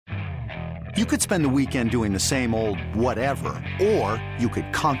You could spend the weekend doing the same old whatever, or you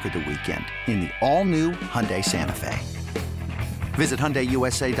could conquer the weekend in the all-new Hyundai Santa Fe. Visit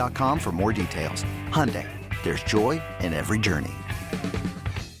HyundaiUSA.com for more details. Hyundai, there's joy in every journey.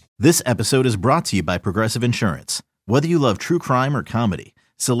 This episode is brought to you by Progressive Insurance. Whether you love true crime or comedy,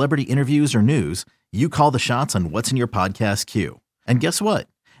 celebrity interviews or news, you call the shots on what's in your podcast queue. And guess what?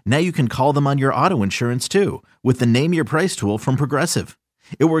 Now you can call them on your auto insurance too with the Name Your Price tool from Progressive.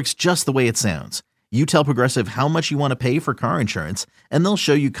 It works just the way it sounds. You tell Progressive how much you want to pay for car insurance, and they'll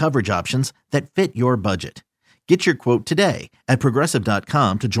show you coverage options that fit your budget. Get your quote today at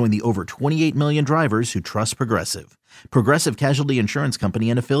Progressive.com to join the over 28 million drivers who trust Progressive. Progressive Casualty Insurance Company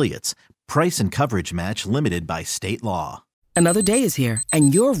and Affiliates. Price and coverage match limited by state law. Another day is here,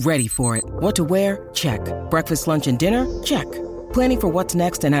 and you're ready for it. What to wear? Check. Breakfast, lunch, and dinner? Check. Planning for what's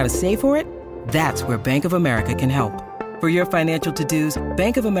next and how to save for it? That's where Bank of America can help. For your financial to-dos,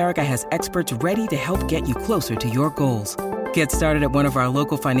 Bank of America has experts ready to help get you closer to your goals. Get started at one of our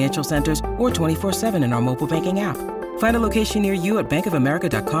local financial centers or 24/7 in our mobile banking app. Find a location near you at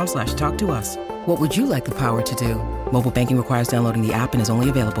bankofamerica.com/talktous. What would you like the power to do? Mobile banking requires downloading the app and is only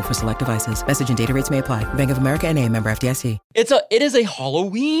available for select devices. Message and data rates may apply. Bank of America N.A., member FDIC. It is a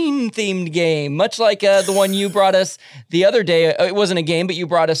Halloween-themed game, much like the one you brought us the other day. It wasn't a game, but you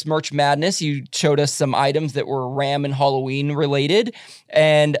brought us Merch Madness. You showed us some items that were Ram and Halloween related.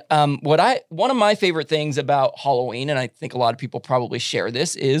 And one of my favorite things about Halloween, and I think a lot of people probably share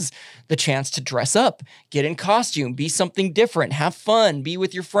this, is the chance to dress up, get in costume, be something different, have fun, be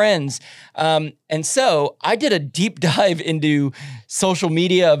with your friends. And so I did a deep dive into social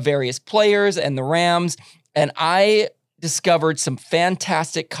media of various players and the Rams, and I discovered some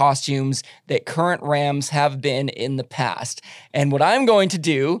fantastic costumes that current Rams have been in the past. And what I'm going to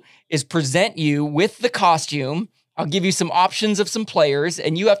do is present you with the costume. I'll give you some options of some players,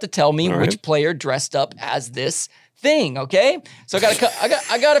 and you have to tell me which player dressed up as this thing, okay? So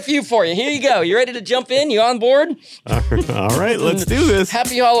I got a few for you. Here you go. You ready to jump in? You on board? All right, let's do this.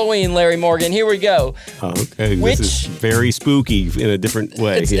 Happy Halloween, Larry Morgan. Here we go. Okay, this is very spooky in a different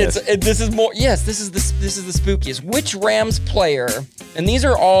way. This is the spookiest. Which Rams player, and these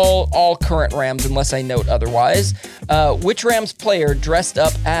are all current Rams unless I note otherwise, which Rams player dressed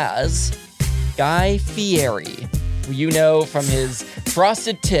up as Guy Fieri? You know, from his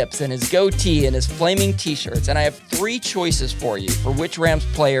frosted tips and his goatee and his flaming t-shirts. And I have 3 choices for you for which Rams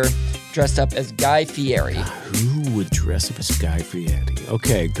player dressed up as Guy Fieri. Who would dress up as Guy Fieri?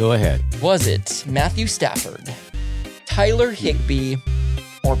 Okay, go ahead. Was it Matthew Stafford, Tyler Higbee,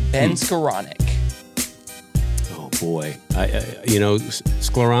 or Ben Skowronek? Oh, boy.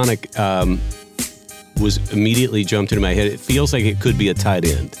 Skowronek was immediately jumped into my head. It feels like it could be a tight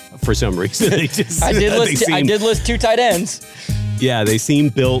end for some reason. I did list 2 tight ends. Yeah, they seem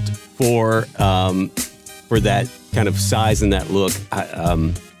built for that kind of size and that look.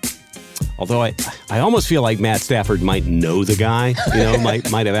 Although I almost feel like Matt Stafford might know the guy.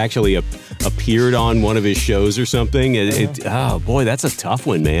 Might have actually appeared on one of his shows or something. Oh boy, that's a tough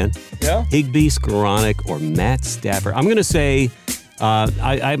one, man. Yeah. Higbee, Skowronek, or Matt Stafford. I'm going to say.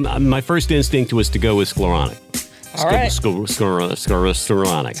 My first instinct was to go with Skowronek. All right. Skowronek.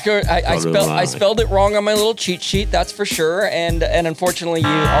 I spelled it wrong on my little cheat sheet, that's for sure. And unfortunately, you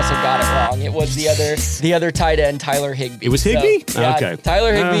also got it wrong. It was the other tight end, Tyler Higbee. It was Higbee? So, yeah, okay.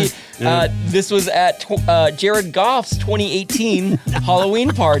 Tyler Higbee. This was at Jared Goff's 2018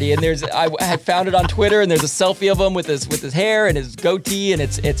 Halloween party, and I had found it on Twitter, and there's a selfie of him with his hair and his goatee, and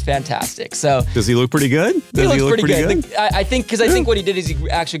it's fantastic. So does he look pretty good? He looks pretty good. I think what he did is he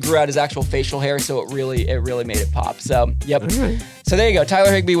actually grew out his actual facial hair, so it really made it pop. So yep. Right. So there you go.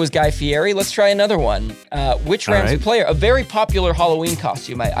 Tyler Higbee was Guy Fieri. Let's try another one. Which Rams player, a very popular Halloween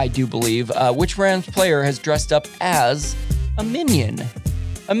costume, I do believe. Which Rams player has dressed up as a minion?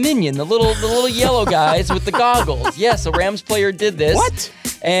 A minion, the little yellow guys with the goggles. Yes, a Rams player did this. What?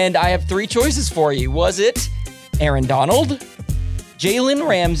 And I have 3 choices for you. Was it Aaron Donald, Jalen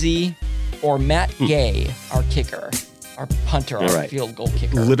Ramsey, or Matt Gay, our kicker? Our punter, our field goal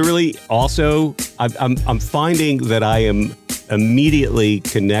kicker. Literally, also, I'm finding that I am immediately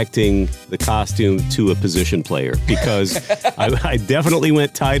connecting the costume to a position player because I definitely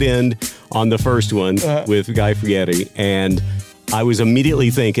went tight end on the first one with Guy Fieri, and I was immediately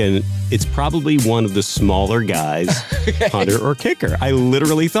thinking it's probably one of the smaller guys, punter or kicker. I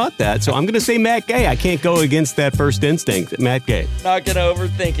literally thought that. So I'm going to say Matt Gay. I can't go against that first instinct. Matt Gay. Not going to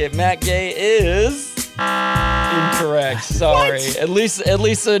overthink it. Matt Gay is incorrect. Sorry. What? At least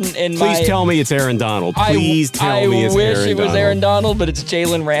in my... Please tell me it's Aaron Donald. Please tell me it's Aaron Donald. I wish it was Aaron Donald, but it's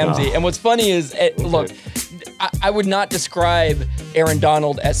Jalen Ramsey. And what's funny is, look, I would not describe Aaron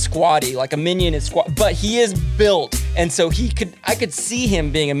Donald as squatty, like a minion is squat, but he is built. And so I could see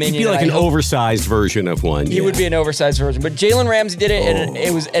him being a minion. He'd be like an oversized version of one. He would be an oversized version. But Jalen Ramsey did it, and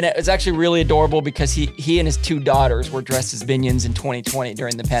it was actually really adorable because he and his 2 daughters were dressed as minions in 2020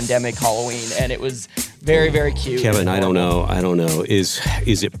 during the pandemic Halloween, and it was very, very cute. Kevin, I don't know. Is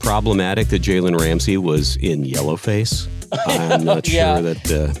it problematic that Jalen Ramsey was in yellowface? I'm not sure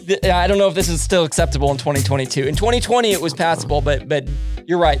that... I don't know if this is still acceptable in 2022. In 2020, it was passable, but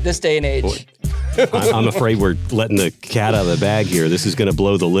you're right. This day and age... I'm afraid we're letting the cat out of the bag here. This is going to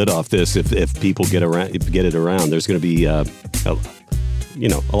blow the lid off this if people get it around. There's going to be a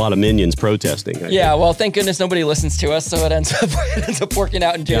lot of minions protesting. I think. Well, thank goodness nobody listens to us, so it ends up working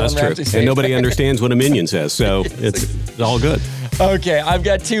out in Jalen Ramsey's favor. And nobody understands what a minion says, so it's all good. Okay, I've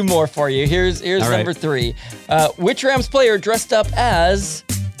got 2 more for you. Here's number 3. Which Rams player dressed up as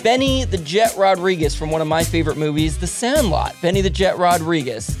Benny the Jet Rodriguez from one of my favorite movies, The Sandlot? Benny the Jet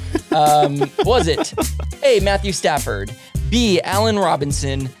Rodriguez. Was it A, Matthew Stafford, B, Allen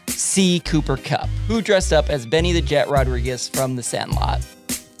Robinson, C, Cooper Kupp? Who dressed up as Benny the Jet Rodriguez from The Sandlot?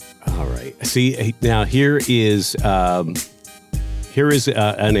 All right. See, now here is an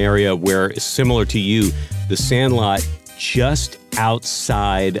area where, similar to you, The Sandlot just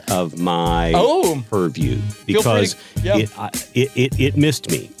outside of my purview because it missed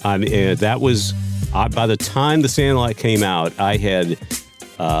me. I mean, that was by the time The Sandlot came out, I had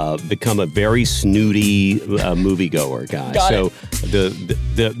become a very snooty moviegoer guy.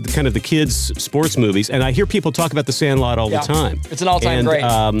 The kind of the kids' sports movies, and I hear people talk about The Sandlot all the time. It's an all-time great.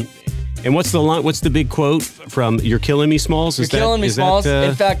 And what's the line? What's the big quote from "You're killing me, Smalls"? You're killing me, Smalls.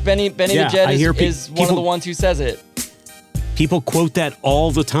 In fact, Benny the Jet is one of the ones who says it. People quote that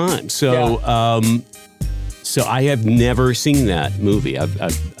all the time. So I have never seen that movie.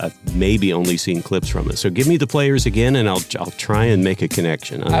 I've maybe only seen clips from it. So give me the players again, and I'll try and make a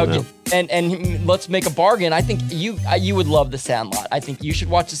connection. I don't know. And let's make a bargain. I think you would love The Sandlot. I think you should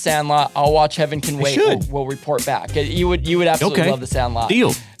watch The Sandlot. I'll watch Heaven Can Wait. We'll report back. You would absolutely love The Sandlot.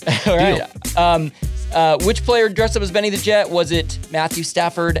 Deal. All right. Which player dressed up as Benny the Jet? Was it Matthew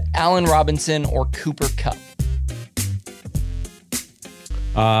Stafford, Allen Robinson, or Cooper Kupp?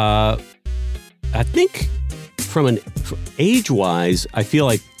 I think from age-wise, I feel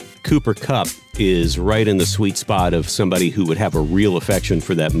like Cooper Kupp is right in the sweet spot of somebody who would have a real affection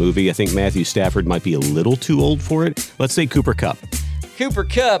for that movie. I think Matthew Stafford might be a little too old for it. Let's say Cooper Kupp. Cooper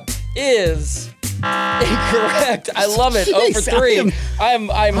Kupp is incorrect. I love it. 0 for 3. I'm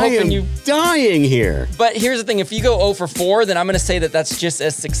hoping you dying here. But here's the thing: if you go 0 for 4, then I'm going to say that's just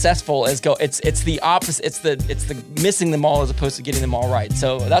as successful as go. It's the opposite. It's the missing them all as opposed to getting them all right.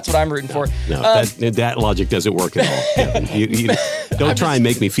 So that's what I'm rooting for. No, that logic doesn't work at all. Kevin. You don't try and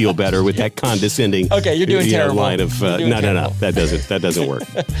make me feel better with that condescending. Okay, you're doing terrible. Line of no. That doesn't work.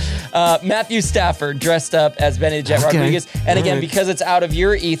 Matthew Stafford dressed up as Benny the Jet Rodriguez, and again, because it's out of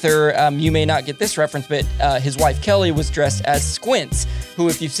your ether, you may not get this reference, but his wife Kelly was dressed as Squints, who,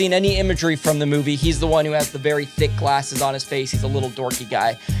 if you've seen any imagery from the movie, he's the one who has the very thick glasses on his face. He's a little dorky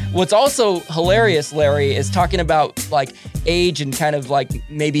guy. What's also hilarious, Larry, is talking about like age and kind of like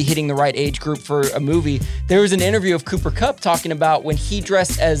maybe hitting the right age group for a movie. There was an interview of Cooper Kupp talking about when he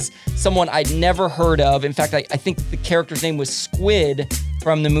dressed as someone I'd never heard of. In fact, I think the character's name was Squid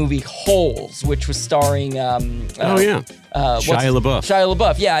from the movie Holes, which was starring Shia LaBeouf. Shia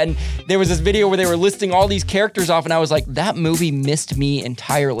LaBeouf, yeah. And there was this video where they were listing all these characters off, and I was like, that movie missed me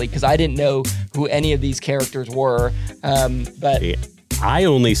entirely because I didn't know who any of these characters were. But I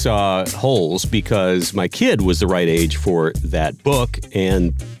only saw Holes because my kid was the right age for that book,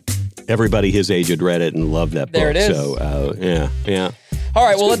 and everybody his age had read it and loved that book. There it is. So, yeah. All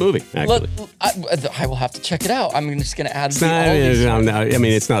right, it's a good movie, actually. I will have to check it out. I'm just going to add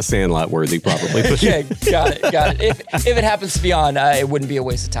it's not Sandlot worthy, probably. Okay, got it. If it happens to be on, it wouldn't be a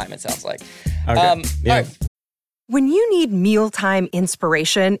waste of time, it sounds like. Okay. All right. When you need mealtime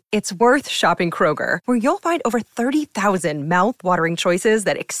inspiration, it's worth shopping Kroger, where you'll find over 30,000 mouth-watering choices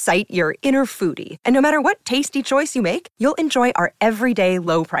that excite your inner foodie. And no matter what tasty choice you make, you'll enjoy our everyday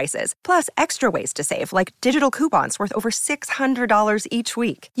low prices, plus extra ways to save, like digital coupons worth over $600 each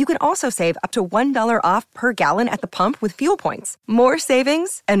week. You can also save up to $1 off per gallon at the pump with fuel points. More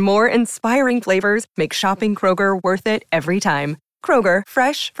savings and more inspiring flavors make shopping Kroger worth it every time. Kroger,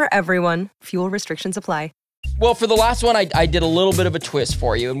 fresh for everyone. Fuel restrictions apply. Well, for the last one, I did a little bit of a twist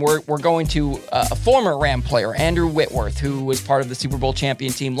for you, and we're going to a former Ram player, Andrew Whitworth, who was part of the Super Bowl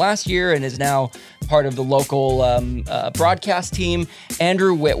champion team last year and is now part of the local broadcast team.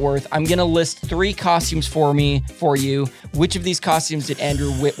 Andrew Whitworth, I'm going to list 3 costumes for you. Which of these costumes did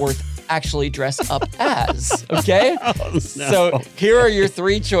Andrew Whitworth actually dress up as. Okay? So here are your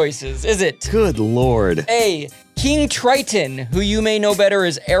three choices. Is it Good Lord. A, King Triton, who you may know better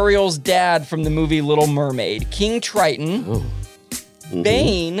as Ariel's dad from the movie Little Mermaid. King Triton. Oh.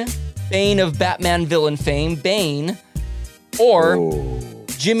 Bane of Batman villain fame, Bane. Or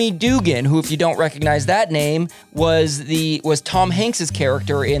Jimmy Dugan, who, if you don't recognize that name, was Tom Hanks's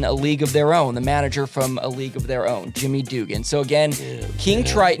character in A League of Their Own, the manager from A League of Their Own, Jimmy Dugan. So again, King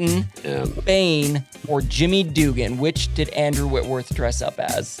Triton, Bane, or Jimmy Dugan. Which did Andrew Whitworth dress up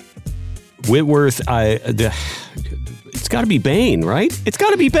as? Whitworth, it's got to be Bane, right? It's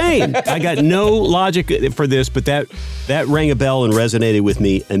got to be Bane. I got no logic for this, but that rang a bell and resonated with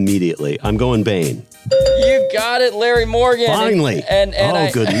me immediately. I'm going Bane. You got it, Larry Morgan. Finally. And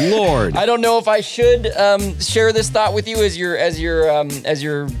good Lord. I don't know if I should share this thought with you as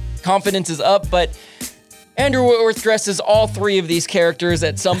your confidence is up, but Andrew Whitworth dresses all three of these characters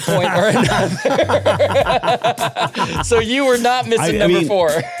at some point or another. So you were not missing number 4.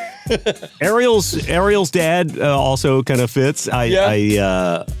 Ariel's dad also kind of fits.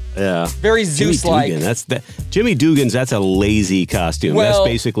 Very Zeus-like. Jimmy Dugan's, that's a lazy costume. Well,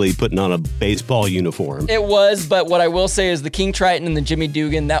 that's basically putting on a baseball uniform. It was, but what I will say is the King Triton and the Jimmy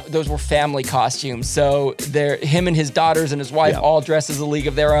Dugan, those were family costumes. So him and his daughters and his wife all dress as a League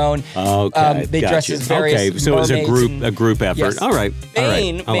of Their Own. Okay, they dress as various Okay, so it was a group effort. Yes. All right.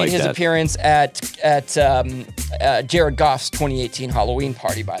 Bane made his appearance at Jared Goff's 2018 Halloween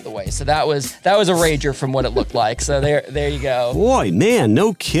party, by the way. So that was a rager from what it looked like. So there you go. Boy, man,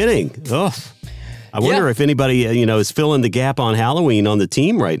 no kidding. Ugh. I wonder if anybody, is filling the gap on Halloween on the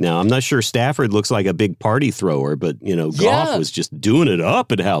team right now. I'm not sure Stafford looks like a big party thrower, but, Goff was just doing it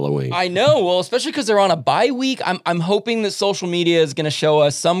up at Halloween. I know. Well, especially because they're on a bye week. I'm hoping that social media is going to show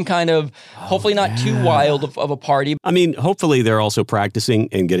us some kind of, hopefully not too wild of a party. I mean, hopefully they're also practicing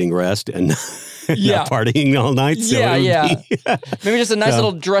and getting rest and not partying all night. So Maybe just a nice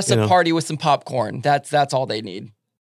little dress-up party with some popcorn. That's all they need.